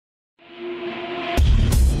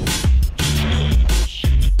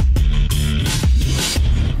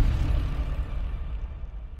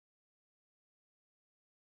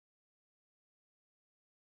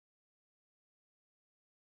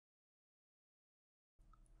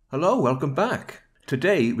Hello, welcome back.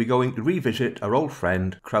 Today we're going to revisit our old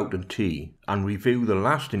friend Kraut Tea and review the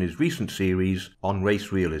last in his recent series on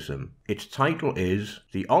race realism. Its title is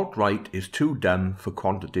The Alt-Right is Too Dumb for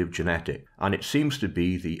Quantitative Genetics, and it seems to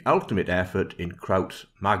be the ultimate effort in Kraut's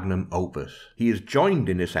magnum opus. He is joined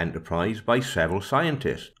in this enterprise by several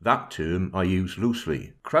scientists. That term I use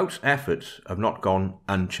loosely. Kraut's efforts have not gone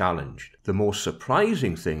unchallenged. The most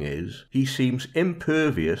surprising thing is he seems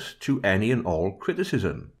impervious to any and all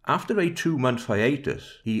criticism. After a 2-month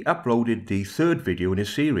hiatus, he uploaded the third video in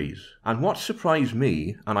his series. And what surprised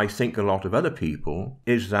me, and I think a lot of other people,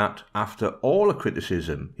 is that after all the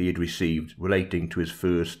criticism he had received relating to his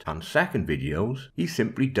first and second videos, he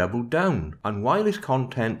simply doubled down. And while his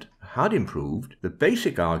content had improved, the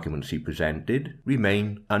basic arguments he presented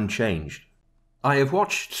remain unchanged. I have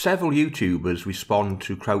watched several YouTubers respond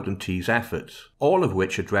to Kraut Tea's efforts, all of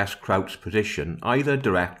which address Kraut's position either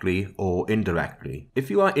directly or indirectly. If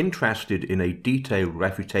you are interested in a detailed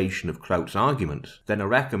refutation of Kraut's arguments, then I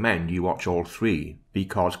recommend you watch all three,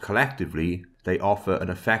 because collectively they offer an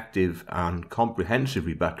effective and comprehensive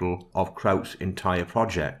rebuttal of Kraut's entire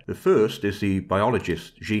project. The first is the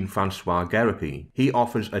biologist Jean-Francois Gariépy. He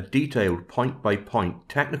offers a detailed point-by-point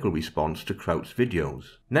technical response to Kraut's videos.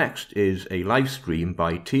 Next is a live stream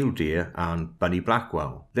by Teal Deer and Bunny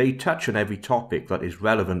Blackwell. They touch on every topic that is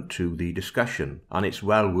relevant to the discussion, and it's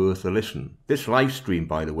well worth a listen. This live stream,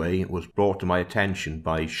 by the way, was brought to my attention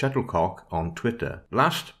by Shuttlecock on Twitter.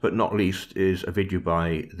 Last but not least is a video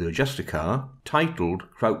by the Justicar titled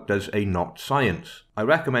Kraut Does a Not Science. I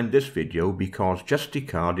recommend this video because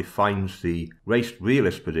Justicar defines the race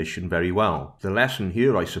realist position very well. The lesson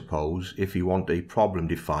here, I suppose, if you want a problem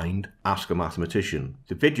defined, ask a mathematician.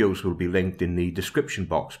 The videos will be linked in the description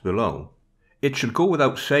box below. It should go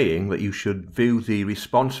without saying that you should view the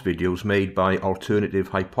response videos made by Alternative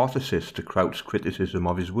Hypothesis to Kraut's criticism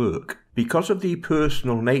of his work. Because of the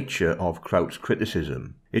personal nature of Kraut's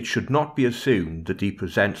criticism, it should not be assumed that he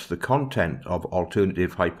presents the content of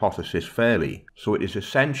Alternative Hypothesis fairly, so it is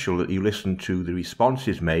essential that you listen to the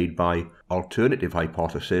responses made by Alternative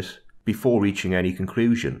Hypothesis before reaching any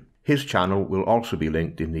conclusion. His channel will also be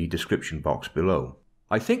linked in the description box below.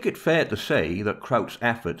 I think it fair to say that Kraut's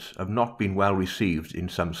efforts have not been well received in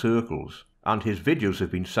some circles, and his videos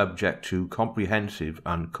have been subject to comprehensive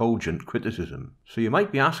and cogent criticism. So you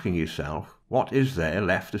might be asking yourself, what is there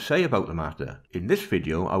left to say about the matter? In this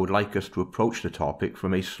video, I would like us to approach the topic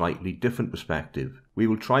from a slightly different perspective. We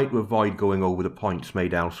will try to avoid going over the points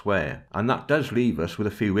made elsewhere, and that does leave us with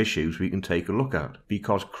a few issues we can take a look at,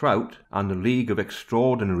 because Kraut and the League of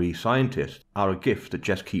Extraordinary Scientists are a gift that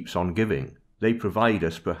just keeps on giving. They provide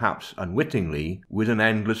us, perhaps unwittingly, with an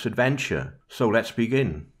endless adventure. So let's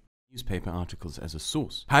begin. Newspaper articles as a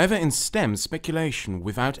source. However, in STEM, speculation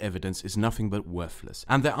without evidence is nothing but worthless,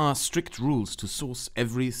 and there are strict rules to source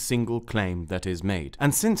every single claim that is made.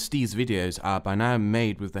 And since these videos are by now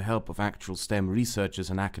made with the help of actual STEM researchers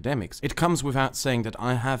and academics, it comes without saying that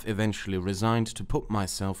I have eventually resigned to put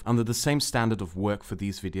myself under the same standard of work for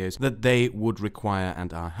these videos that they would require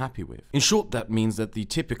and are happy with. In short, that means that the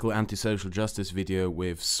typical anti-social justice video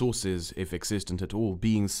with sources, if existent at all,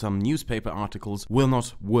 being some newspaper articles will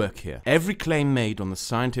not work here. Every claim made on a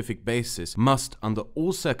scientific basis must, under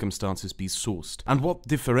all circumstances, be sourced. And what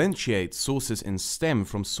differentiates sources in STEM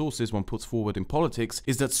from sources one puts forward in politics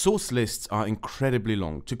is that source lists are incredibly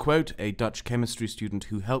long. To quote a Dutch chemistry student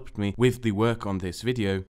who helped me with the work on this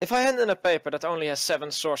video, "If I hand in a paper that only has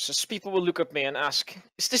 7 sources, people will look at me and ask,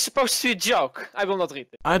 is this supposed to be a joke? I will not read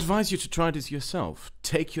it." I advise you to try this yourself.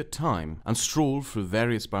 Take your time and stroll through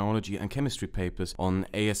various biology and chemistry papers on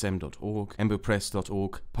asm.org,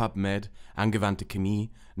 embopress.org, PubMed, Angewandte Chemie,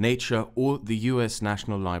 Nature, or the US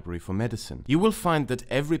National Library for Medicine. You will find that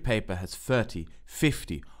every paper has 30,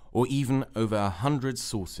 50, or even over 100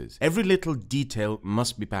 sources. Every little detail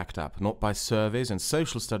must be backed up, not by surveys and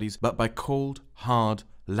social studies, but by cold, hard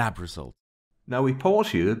lab results. Now we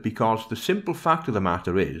pause here because the simple fact of the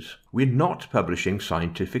matter is, we're not publishing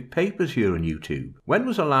scientific papers here on YouTube. When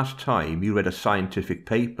was the last time you read a scientific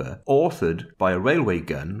paper authored by a railway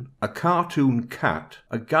gun, a cartoon cat,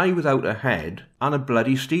 a guy without a head, and a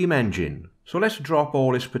bloody steam engine? So let's drop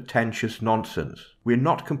all this pretentious nonsense. We're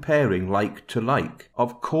not comparing like to like.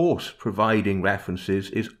 Of course, providing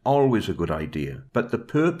references is always a good idea, but the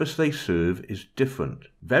purpose they serve is different.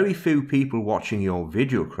 Very few people watching your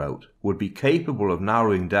video, Kraut, would be capable of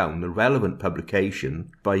narrowing down the relevant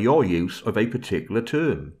publication by your use of a particular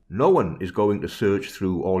term. No one is going to search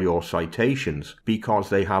through all your citations because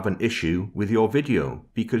they have an issue with your video,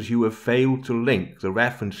 because you have failed to link the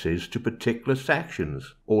references to particular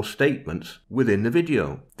sections or statements within the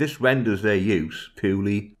video. This renders their use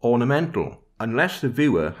purely ornamental. Unless the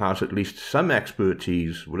viewer has at least some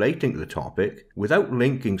expertise relating to the topic, without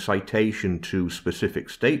linking citation to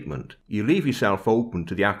specific statement, you leave yourself open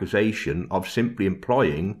to the accusation of simply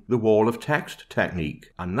employing the wall of text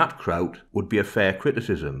technique, and that, Kraut, would be a fair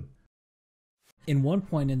criticism. In one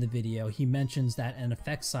point in the video, he mentions that an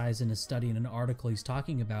effect size in a study in an article he's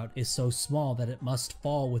talking about is so small that it must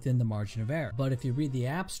fall within the margin of error. But if you read the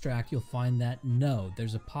abstract, you'll find that no,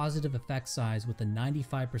 there's a positive effect size with a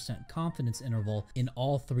 95% confidence interval in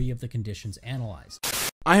all three of the conditions analyzed.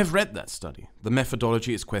 I have read that study. The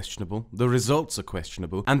methodology is questionable, the results are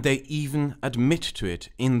questionable, and they even admit to it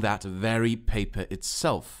in that very paper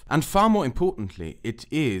itself. And far more importantly, it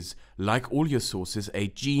is, like all your sources, a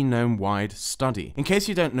genome-wide study. In case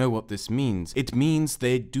you don't know what this means, it means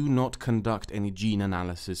they do not conduct any gene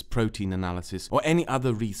analysis, protein analysis, or any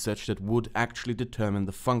other research that would actually determine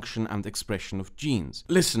the function and expression of genes.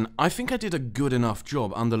 Listen, I think I did a good enough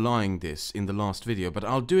job underlying this in the last video, but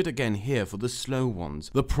I'll do it again here for the slow ones.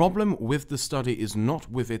 The problem with the study is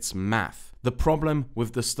not with its math. The problem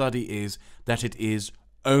with the study is that it is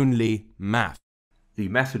only math. The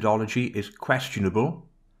methodology is questionable,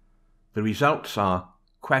 the results are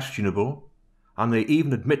questionable, and they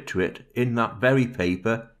even admit to it in that very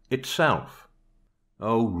paper itself.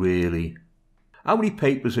 Oh, really? How many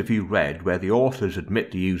papers have you read where the authors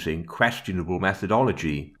admit to using questionable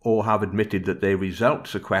methodology, or have admitted that their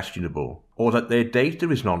results are questionable, or that their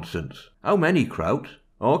data is nonsense? How many, Kraut?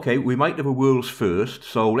 Okay, we might have a world's first,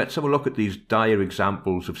 so let's have a look at these dire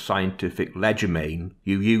examples of scientific legerdemain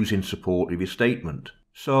you use in support of your statement.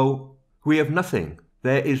 So, we have nothing.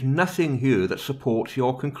 There is nothing here that supports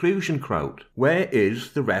your conclusion, Kraut. Where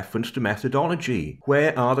is the reference to methodology?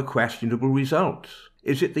 Where are the questionable results?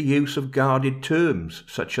 Is it the use of guarded terms,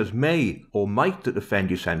 such as may or might, that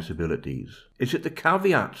offend your sensibilities? Is it the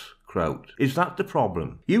caveats, Kraut? Is that the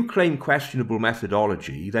problem? You claim questionable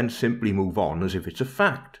methodology, then simply move on as if it's a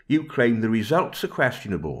fact. You claim the results are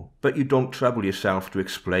questionable, but you don't trouble yourself to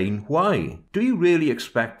explain why. Do you really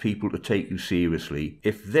expect people to take you seriously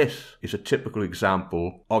if this is a typical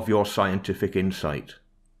example of your scientific insight?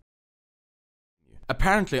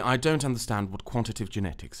 Apparently, I don't understand what quantitative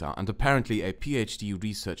genetics are, and apparently a PhD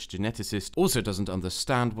research geneticist also doesn't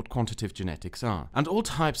understand what quantitative genetics are. And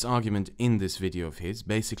Alt-Hype's argument in this video of his,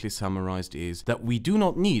 basically summarized, is that we do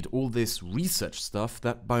not need all this research stuff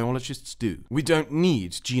that biologists do. We don't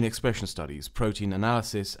need gene expression studies, protein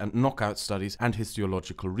analysis, and knockout studies, and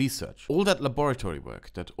histological research. All that laboratory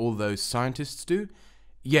work that all those scientists do,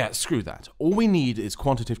 yeah, screw that. All we need is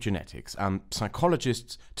quantitative genetics and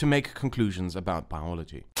psychologists to make conclusions about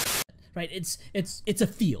biology. Right, it's a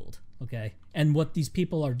field, okay? And what these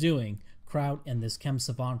people are doing, Kraut and this chem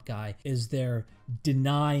savant guy, is they're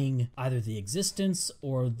denying either the existence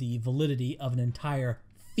or the validity of an entire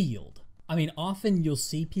field. I mean, often you'll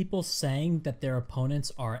see people saying that their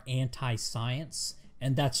opponents are anti-science,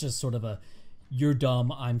 and that's just sort of a you're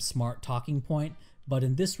dumb, I'm smart talking point. But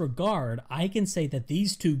in this regard, I can say that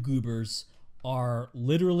these two goobers are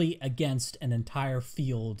literally against an entire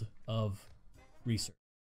field of research.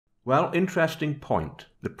 Well, interesting point.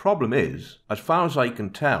 The problem is, as far as I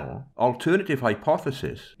can tell, alternative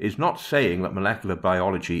hypothesis is not saying that molecular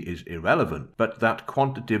biology is irrelevant, but that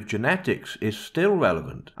quantitative genetics is still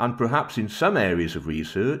relevant, and perhaps in some areas of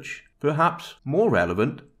research, perhaps more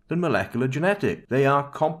relevant than molecular genetics. They are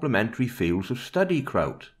complementary fields of study,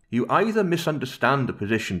 Kraut. You either misunderstand the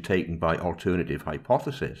position taken by alternative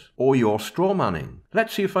hypothesis, or you're strawmanning.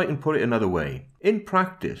 Let's see if I can put it another way. In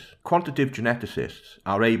practice, quantitative geneticists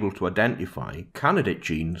are able to identify candidate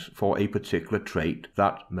genes for a particular trait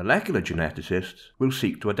that molecular geneticists will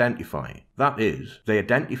seek to identify. That is, they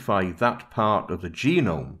identify that part of the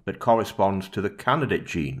genome that corresponds to the candidate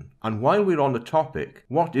gene. And while we're on the topic,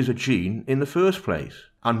 what is a gene in the first place?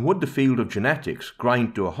 And would the field of genetics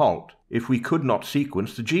grind to a halt if we could not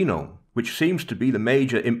sequence the genome, which seems to be the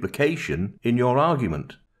major implication in your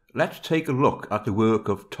argument? Let's take a look at the work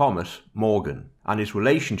of Thomas Morgan and his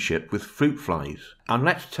relationship with fruit flies, and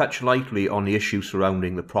let's touch lightly on the issue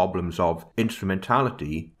surrounding the problems of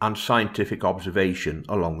instrumentality and scientific observation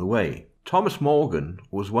along the way. Thomas Morgan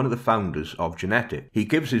was one of the founders of genetics. He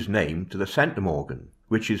gives his name to the Centimorgan,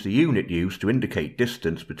 which is the unit used to indicate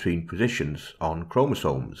distance between positions on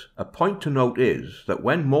chromosomes. A point to note is that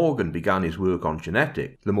when Morgan began his work on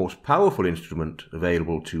genetics, the most powerful instrument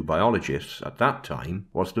available to biologists at that time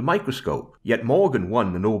was the microscope. Yet Morgan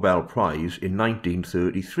won the Nobel Prize in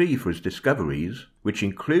 1933 for his discoveries, which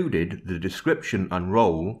included the description and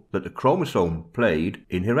role that the chromosome played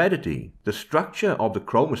in heredity. The structure of the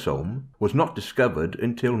chromosome was not discovered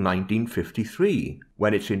until 1953,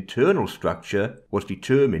 when its internal structure was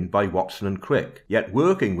determined by Watson and Crick. Yet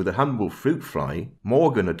working with a humble fruit fly,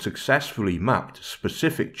 Morgan had successfully mapped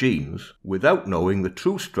specific genes without knowing the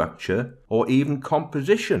true structure or even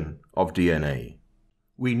composition of DNA.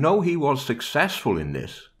 We know he was successful in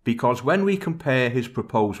this because when we compare his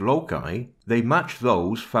proposed loci, they match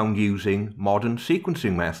those found using modern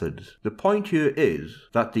sequencing methods. The point here is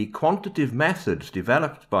that the quantitative methods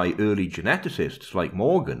developed by early geneticists like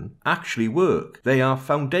Morgan actually work. They are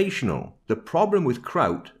foundational. The problem with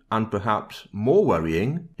Kraut, and perhaps more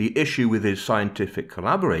worrying, the issue with his scientific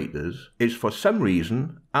collaborators, is for some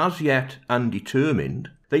reason, as yet undetermined,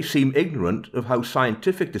 they seem ignorant of how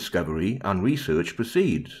scientific discovery and research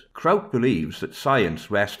proceeds. Kraut believes that science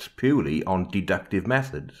rests purely on deductive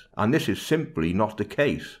methods, and this is simply not the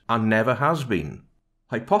case, and never has been.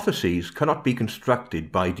 Hypotheses cannot be constructed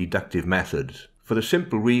by deductive methods, for the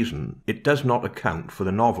simple reason it does not account for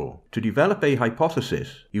the novel. To develop a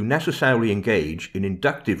hypothesis, you necessarily engage in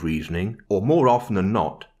inductive reasoning, or more often than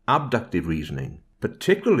not, abductive reasoning,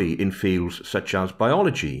 particularly in fields such as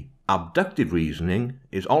biology. Abductive reasoning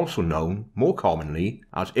is also known, more commonly,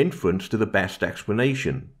 as inference to the best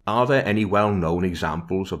explanation. Are there any well-known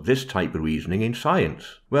examples of this type of reasoning in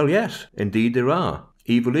science? Well, yes, indeed there are.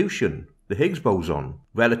 Evolution, the Higgs boson,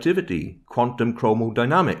 relativity, quantum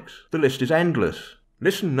chromodynamics. The list is endless.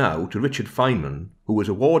 Listen now to Richard Feynman, who was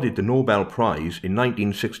awarded the Nobel Prize in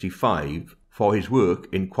 1965 for his work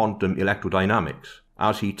in quantum electrodynamics,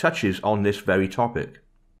 as he touches on this very topic.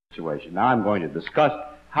 Now I'm going to discuss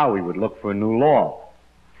how we would look for a new law.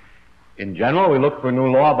 In general, we look for a new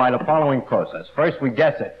law by the following process. First, we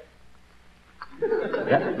guess it.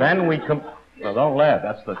 Then we well, don't laugh,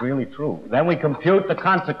 that's really true. Then we compute the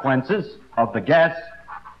consequences of the guess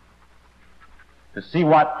to see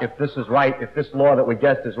what, if this is right, if this law that we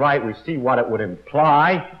guessed is right, we see what it would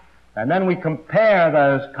imply, and then we compare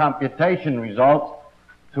those computation results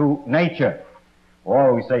to nature,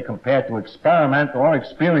 or we say compare to experiment or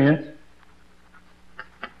experience.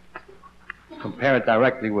 Compare it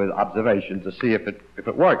directly with observation to see if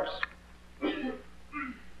it works.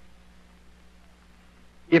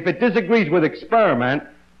 If it disagrees with experiment,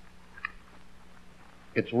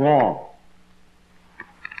 it's wrong.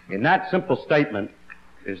 In that simple statement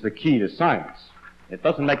is the key to science. It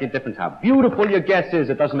doesn't make a difference how beautiful your guess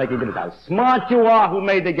is, it doesn't make a difference how smart you are who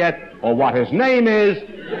made the guess, or what his name is.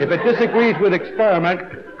 If it disagrees with experiment,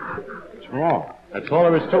 it's wrong. That's all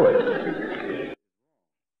there is to it.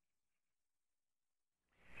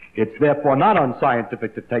 It's therefore not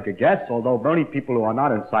unscientific to take a guess, although many people who are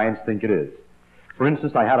not in science think it is. For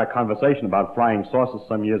instance, I had a conversation about flying saucers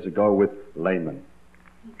some years ago with laymen.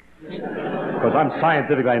 Because I'm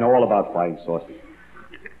scientific, I know all about flying saucers.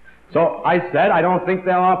 So I said, I don't think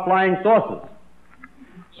there are flying saucers.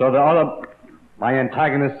 So my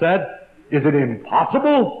antagonist said, is it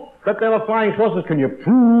impossible that there are flying saucers? Can you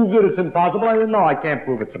prove that it's impossible? I said, no, I can't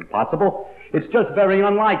prove it's impossible. It's just very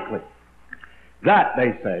unlikely. That,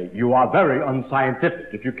 they say, you are very unscientific.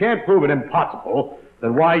 If you can't prove it impossible,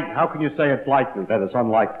 then how can you say it's likely, that it's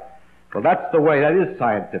unlikely? Well, that's the way, that is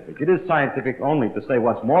scientific. It is scientific only to say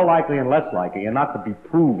what's more likely and less likely, and not to be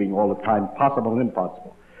proving all the time possible and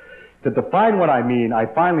impossible. To define what I mean, I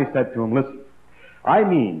finally said to him, listen, I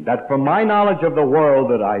mean that from my knowledge of the world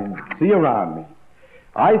that I see around me,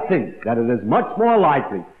 I think that it is much more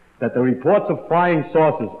likely that the reports of flying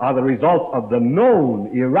saucers are the result of the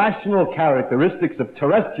known irrational characteristics of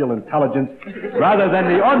terrestrial intelligence rather than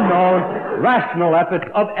the unknown rational efforts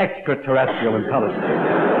of extraterrestrial intelligence.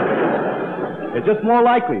 It's just more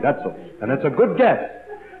likely, that's all. And it's a good guess.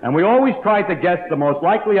 And we always try to guess the most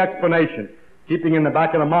likely explanation, keeping in the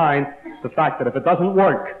back of the mind the fact that if it doesn't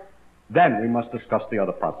work, then we must discuss the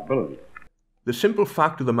other possibilities. The simple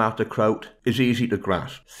fact of the matter, Kraut, is easy to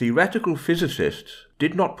grasp. Theoretical physicists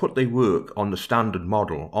did not put their work on the standard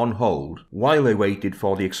model on hold while they waited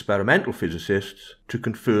for the experimental physicists to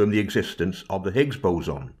confirm the existence of the Higgs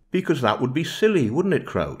boson. Because that would be silly, wouldn't it,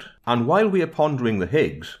 Kraut? And while we are pondering the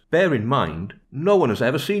Higgs, bear in mind, no one has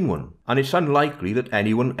ever seen one, and it's unlikely that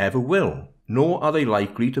anyone ever will. Nor are they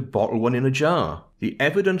likely to bottle one in a jar. The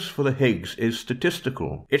evidence for the Higgs is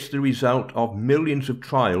statistical. It's the result of millions of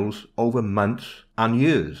trials over months and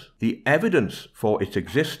years. The evidence for its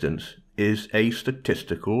existence is a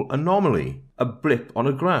statistical anomaly, a blip on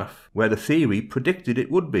a graph, where the theory predicted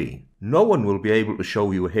it would be. No one will be able to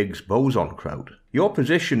show you a Higgs boson, Kraut. Your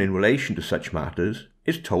position in relation to such matters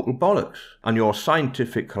is total bollocks, and your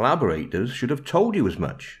scientific collaborators should have told you as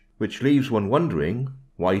much, which leaves one wondering,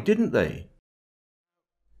 why didn't they?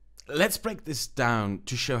 Let's break this down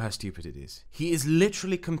to show how stupid it is. He is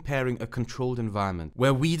literally comparing a controlled environment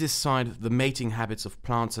where we decide the mating habits of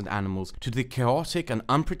plants and animals to the chaotic and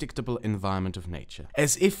unpredictable environment of nature,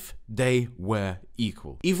 as if they were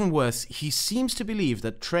equal. Even worse, he seems to believe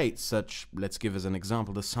that traits such, let's give as an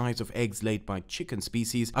example, the size of eggs laid by chicken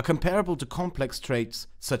species, are comparable to complex traits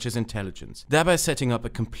such as intelligence, thereby setting up a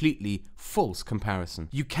completely false comparison.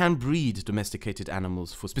 You can breed domesticated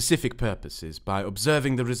animals for specific purposes by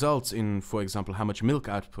observing the results in, for example, how much milk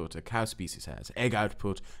output a cow species has, egg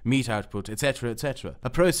output, meat output, etc., etc. A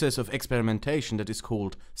process of experimentation that is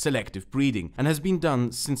called selective breeding and has been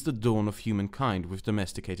done since the dawn of humankind with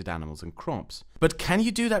domesticated animals and crops. But can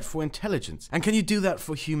you do that for intelligence? And can you do that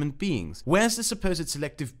for human beings? Where's the supposed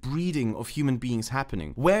selective breeding of human beings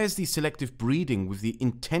happening? Where is the selective breeding with the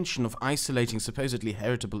intention of isolating supposedly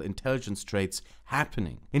heritable intelligence traits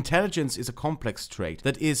happening? Intelligence is a complex trait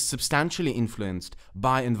that is substantially influenced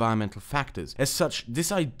by environmental factors. As such,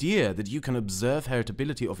 this idea that you can observe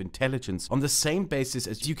heritability of intelligence on the same basis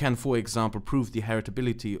as you can, for example, prove the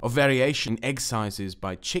heritability of variation in egg sizes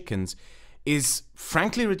by chickens is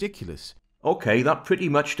frankly ridiculous. Okay, that pretty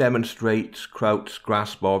much demonstrates Kraut's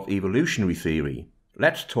grasp of evolutionary theory.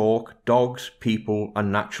 Let's talk dogs, people,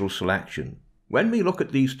 and natural selection. When we look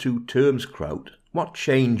at these two terms, Kraut, what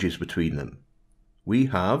changes between them? We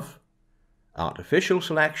have artificial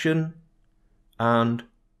selection and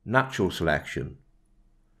natural selection.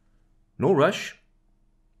 No rush.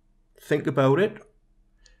 Think about it.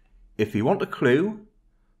 If you want a clue,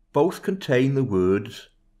 both contain the words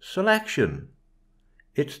selection.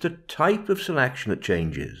 It's the type of selection that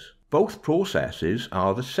changes. Both processes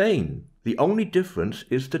are the same. The only difference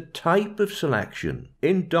is the type of selection.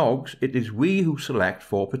 In dogs, it is we who select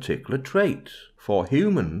for particular traits. For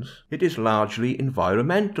humans, it is largely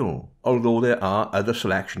environmental, although there are other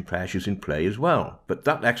selection pressures in play as well. But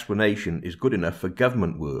that explanation is good enough for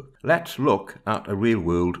government work. Let's look at a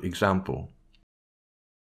real-world example.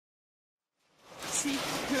 See,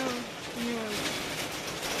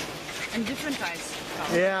 and different eyes.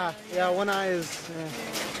 Yeah, one eye is...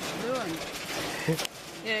 Blue one.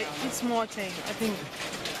 Yeah, it's more tame, I think.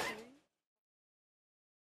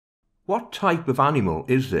 What type of animal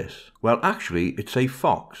is this? Well, actually, it's a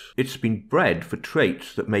fox. It's been bred for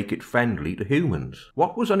traits that make it friendly to humans.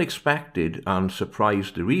 What was unexpected and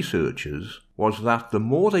surprised the researchers was that the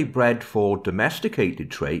more they bred for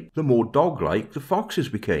domesticated traits, the more dog-like the foxes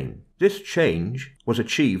became. This change was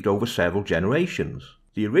achieved over several generations.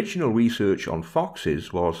 The original research on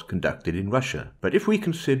foxes was conducted in Russia, but if we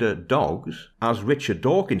consider dogs, as Richard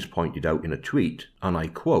Dawkins pointed out in a tweet, and I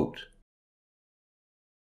quote,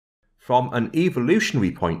 "From an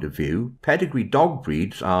evolutionary point of view, pedigree dog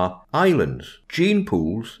breeds are islands, gene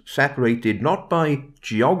pools separated not by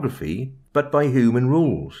geography, but by human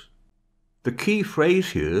rules." The key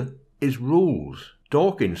phrase here is rules.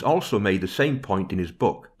 Dawkins also made the same point in his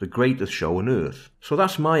book, The Greatest Show on Earth. So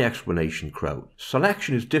that's my explanation, Kraut.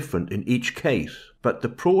 Selection is different in each case, but the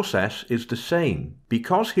process is the same.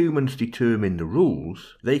 Because humans determine the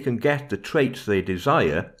rules, they can get the traits they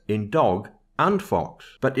desire in dog and fox.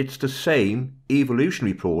 But it's the same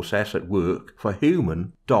evolutionary process at work for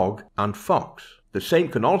human, dog, and fox. The same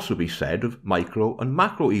can also be said of micro and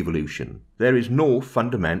macro evolution. There is no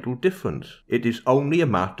fundamental difference. It is only a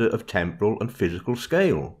matter of temporal and physical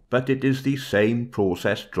scale. But it is the same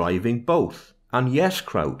process driving both. And yes,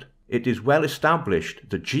 Kraut, it is well established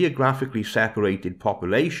that geographically separated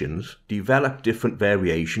populations develop different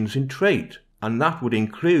variations in trait, and that would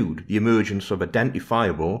include the emergence of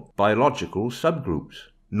identifiable biological subgroups,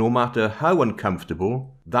 no matter how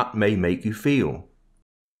uncomfortable that may make you feel.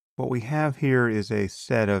 What we have here is a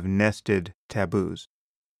set of nested taboos.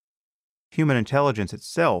 Human intelligence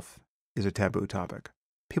itself is a taboo topic.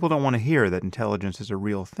 People don't want to hear that intelligence is a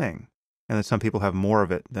real thing, and that some people have more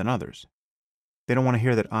of it than others. They don't want to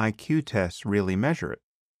hear that IQ tests really measure it.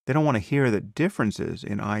 They don't want to hear that differences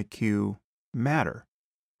in IQ matter,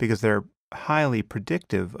 because they're highly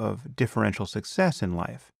predictive of differential success in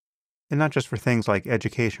life. And not just for things like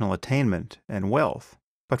educational attainment and wealth,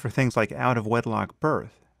 but for things like out-of-wedlock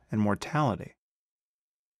birth and mortality.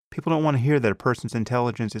 People don't want to hear that a person's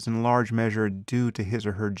intelligence is in large measure due to his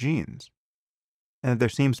or her genes, and that there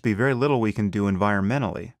seems to be very little we can do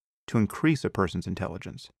environmentally to increase a person's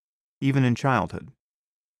intelligence, even in childhood.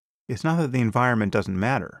 It's not that the environment doesn't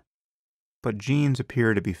matter, but genes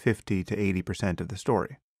appear to be 50 to 80% of the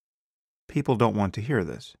story. People don't want to hear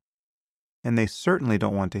this, and they certainly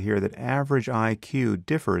don't want to hear that average IQ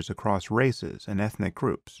differs across races and ethnic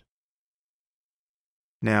groups.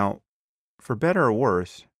 Now, for better or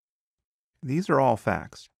worse, these are all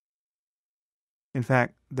facts. In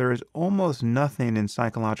fact, there is almost nothing in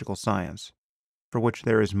psychological science for which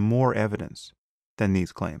there is more evidence than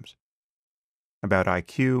these claims. About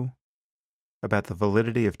IQ, about the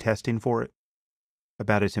validity of testing for it,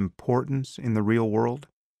 about its importance in the real world,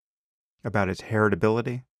 about its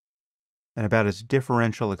heritability, and about its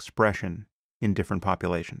differential expression in different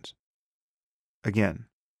populations. Again,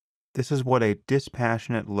 this is what a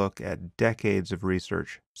dispassionate look at decades of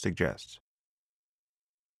research suggests.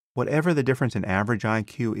 Whatever the difference in average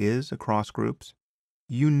IQ is across groups,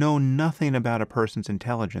 you know nothing about a person's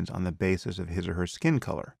intelligence on the basis of his or her skin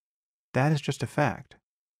color. That is just a fact.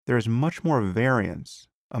 There is much more variance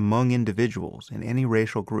among individuals in any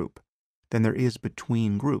racial group than there is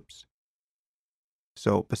between groups.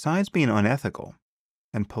 So, besides being unethical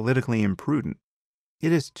and politically imprudent,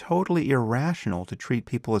 it is totally irrational to treat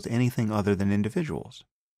people as anything other than individuals.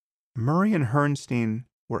 Murray and Herrnstein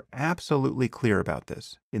were absolutely clear about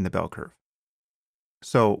this in the bell curve.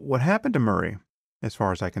 So, what happened to Murray, as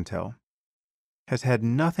far as I can tell, has had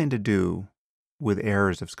nothing to do with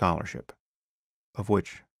errors of scholarship, of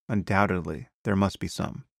which undoubtedly there must be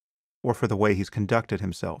some, or for the way he's conducted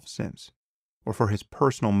himself since, or for his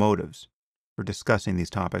personal motives for discussing these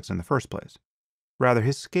topics in the first place. Rather,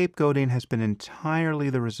 his scapegoating has been entirely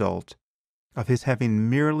the result of his having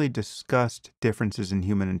merely discussed differences in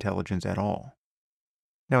human intelligence at all.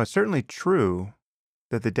 Now, it's certainly true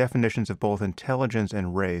that the definitions of both intelligence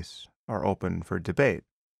and race are open for debate,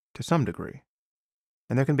 to some degree.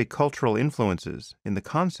 And there can be cultural influences in the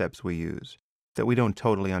concepts we use that we don't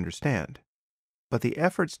totally understand. But the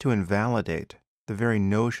efforts to invalidate the very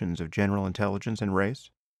notions of general intelligence and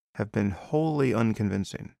race have been wholly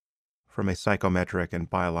unconvincing from a psychometric and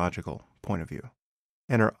biological point of view,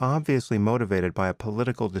 and are obviously motivated by a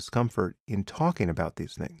political discomfort in talking about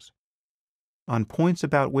these things, on points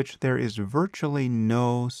about which there is virtually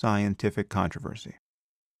no scientific controversy.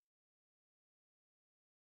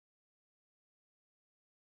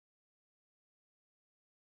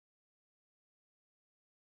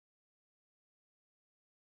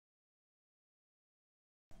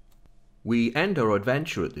 We end our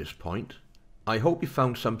adventure at this point. I hope you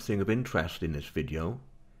found something of interest in this video.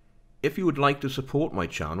 If you would like to support my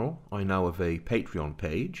channel, I now have a Patreon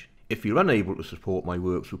page. If you're unable to support my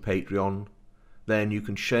work through Patreon, then you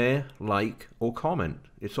can share, like, or comment.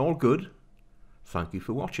 It's all good. Thank you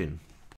for watching.